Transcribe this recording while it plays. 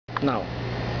now.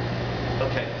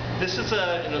 Okay, this is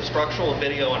an instructional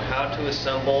video on how to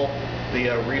assemble the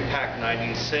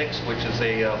RePak96, which is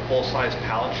a full-size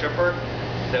pallet shipper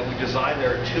that we designed.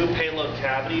 There are 2 payload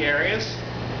cavity areas.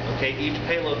 Okay, each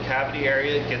payload cavity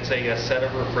area gets a set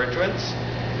of refrigerants,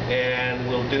 and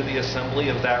we'll do the assembly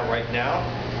of that right now.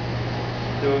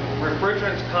 The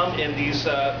refrigerants come in these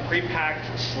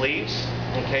pre-packed sleeves.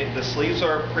 Okay, the sleeves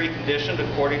are preconditioned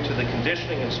according to the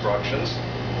conditioning instructions.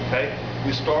 Okay,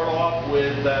 we start off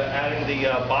with adding the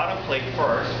bottom plate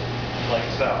first, like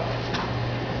so.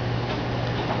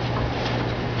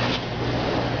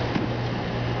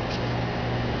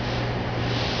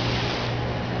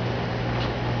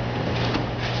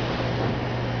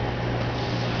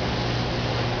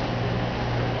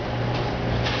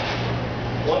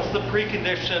 Once the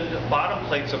preconditioned bottom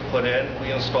plates are put in,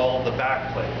 we install the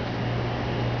back plate.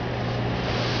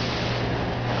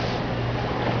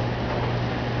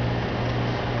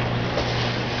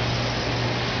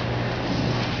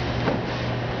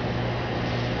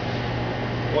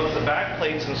 Once the back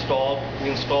plate's installed, we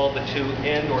install the 2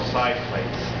 end or side plates.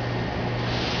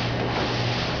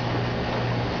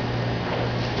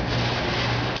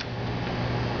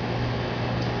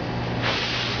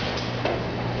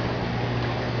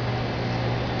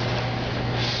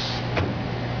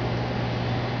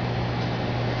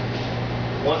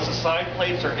 Once the side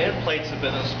plates or end plates have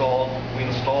been installed, we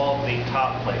install the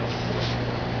top plates.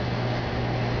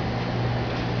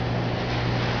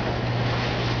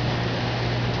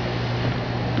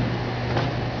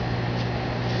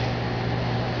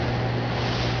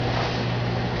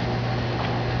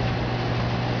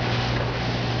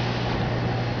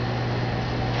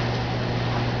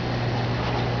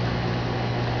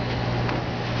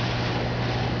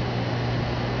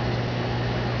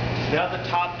 Now the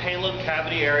top payload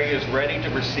cavity area is ready to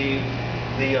receive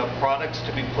the products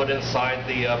to be put inside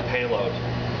the payload.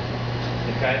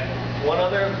 Okay. One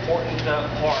other important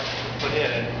part to put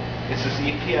in is this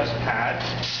EPS pad.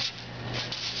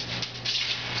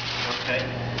 Okay.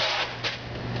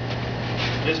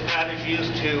 This pad is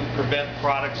used to prevent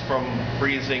products from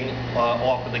freezing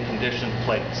off of the conditioned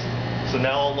plates. So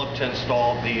now I'll look to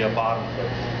install the bottom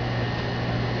plates.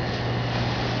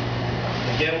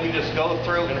 Again, we just go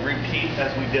through and repeat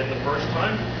as we did the first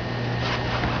time.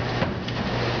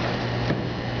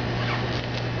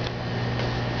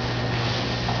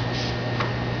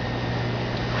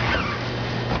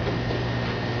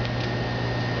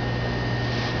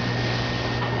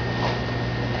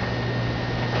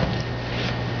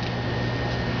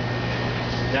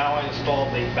 Now I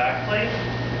install the back plate.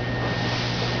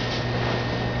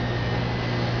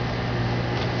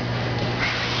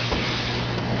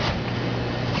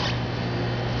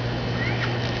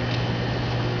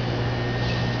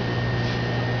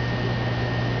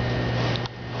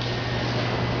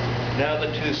 Now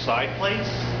the 2 side plates.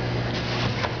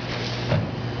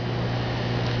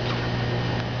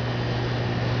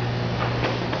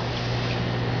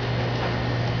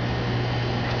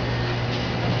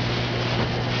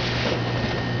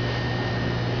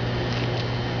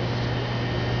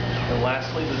 And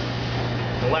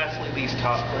lastly these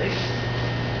top plates.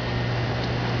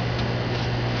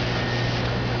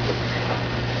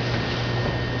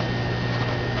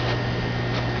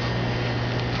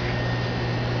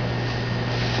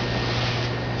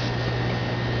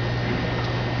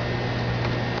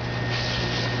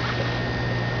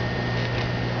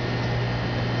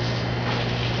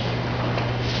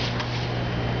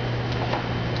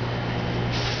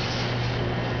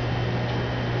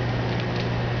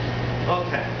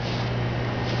 Okay.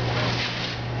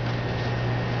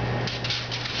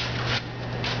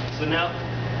 So now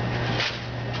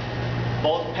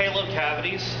both payload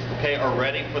cavities, okay, are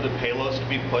ready for the payloads to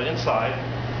be put inside.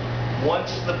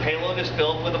 Once the payload is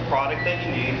filled with the product that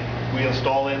you need, we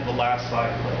install in the last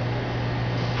side plate.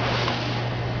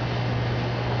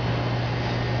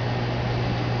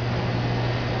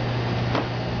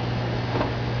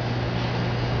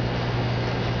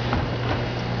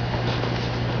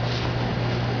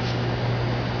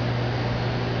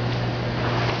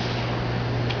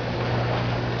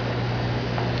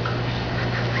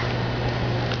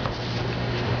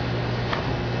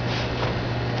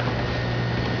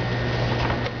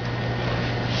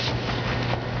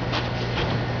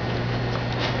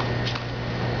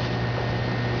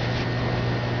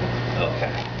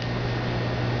 Okay.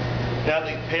 Now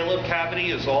the payload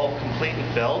cavity is all complete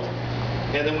and filled,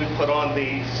 and then we put on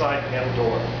the side panel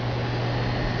door.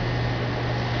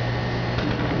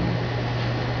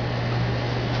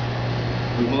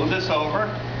 We move this over.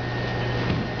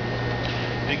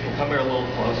 You can come here a little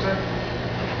closer.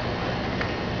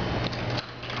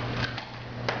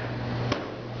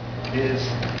 is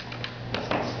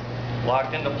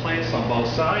locked into place on both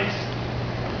sides.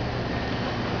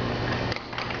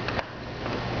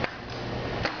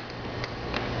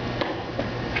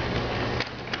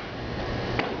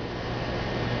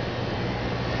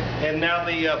 And now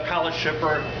the pallet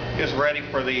shipper is ready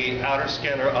for the outer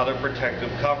skin or other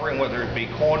protective covering, whether it be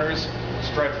corners,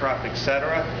 stretch wrap,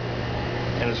 etc.,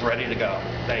 and is ready to go.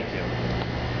 Thank you.